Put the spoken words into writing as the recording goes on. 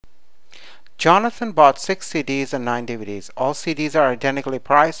Jonathan bought 6 CDs and 9 DVDs. All CDs are identically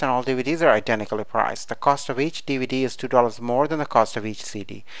priced and all DVDs are identically priced. The cost of each DVD is $2 more than the cost of each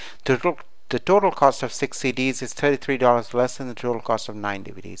CD. The total cost of 6 CDs is $33 less than the total cost of 9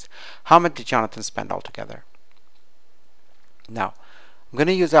 DVDs. How much did Jonathan spend altogether? Now, I'm going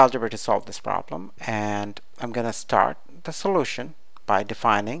to use algebra to solve this problem, and I'm going to start the solution by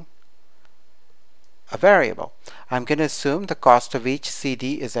defining a variable. I'm going to assume the cost of each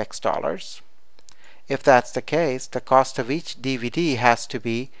CD is X dollars. If that's the case, the cost of each DVD has to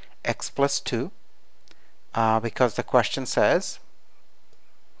be X plus 2 because the question says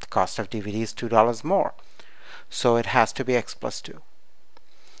the cost of DVD is $2 more. So it has to be X plus 2.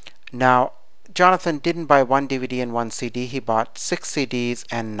 Now, Jonathan didn't buy 1 DVD and 1 CD. He bought 6 CDs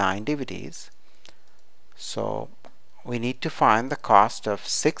and 9 DVDs. So we need to find the cost of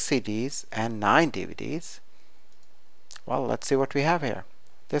 6 CDs and 9 DVDs. Well, let's see what we have here.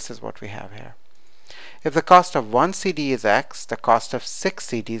 This is what we have here. If the cost of 1 CD is X, the cost of 6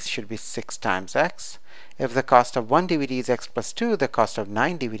 CDs should be 6 times X. If the cost of 1 DVD is X plus 2, the cost of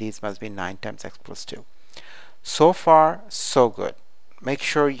 9 DVDs must be 9 times X plus 2. So far, so good. Make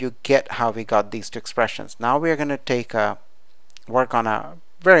sure you get how we got these two expressions. Now we are going to work on a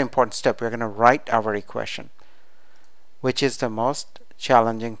very important step. We're going to write our equation, which is the most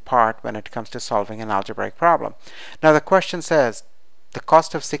challenging part when it comes to solving an algebraic problem. Now the question says the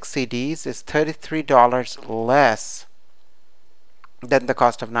cost of 6 CDs is $33 less than the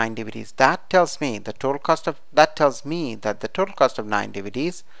cost of 9 DVDs. That tells me that the total cost of 9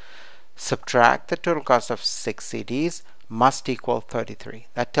 DVDs subtract the total cost of 6 CDs must equal 33.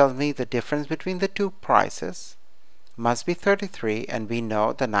 That tells me the difference between the two prices must be 33, and we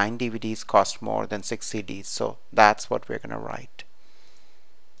know the 9 DVDs cost more than 6 CDs, so that's what we're going to write.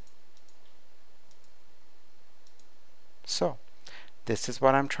 So this is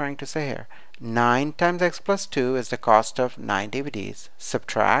what I'm trying to say here. 9 times X plus 2 is the cost of 9 DVDs.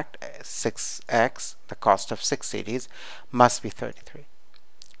 Subtract 6X, the cost of 6 CDs, must be 33.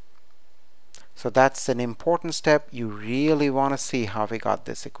 So that's an important step. You really want to see how we got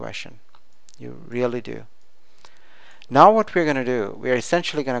this equation. You really do. Now what we're going to do, we're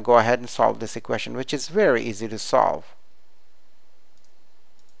essentially going to go ahead and solve this equation, which is very easy to solve.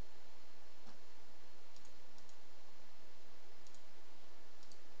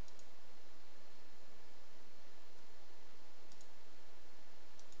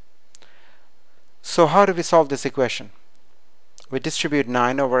 So how do we solve this equation? We distribute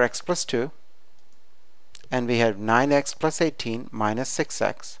 9 over X plus 2, and we have 9X plus 18 minus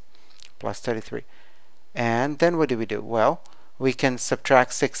 6X plus 33. And then what do? Well, we can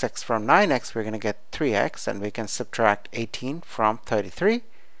subtract 6X from 9X, we're going to get 3X, and we can subtract 18 from 33,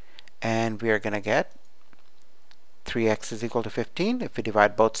 and we are going to get 3X is equal to 15. If we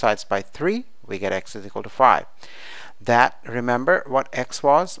divide both sides by 3, we get X is equal to 5. That, remember what X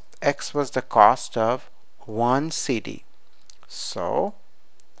was? X was the cost of 1 CD. So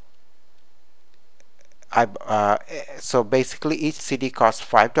so basically each CD cost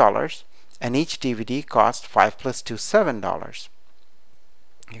 $5 and each DVD cost 5 plus 2, $7.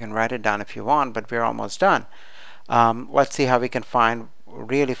 You can write it down if you want, but we're almost done. Let's see how we can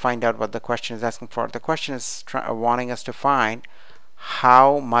really find out what the question is asking for. The question is wanting us to find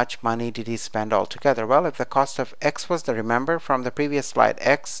how much money did he spend altogether. Well, if the cost of X was remember from the previous slide,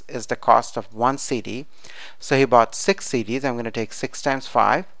 X is the cost of 1 CD. So he bought 6 CDs. I'm going to take 6 times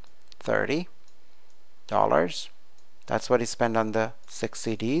 5, $30. That's what he spent on the 6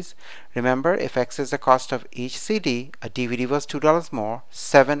 CDs. Remember, if X is the cost of each CD, a DVD was $2 more.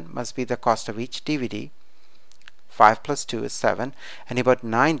 7 must be the cost of each DVD. 5 plus 2 is 7. And he bought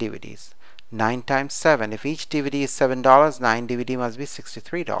 9 DVDs. 9 times 7. If each DVD is $7, 9 DVD must be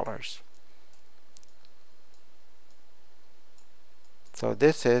 $63. So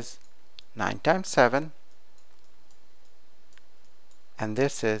this is 9 times 7. And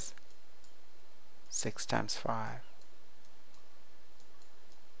this is 6 times 5.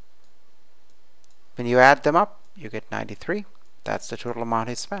 When you add them up, you get 93. That's the total amount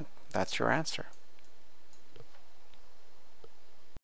he spent. That's your answer.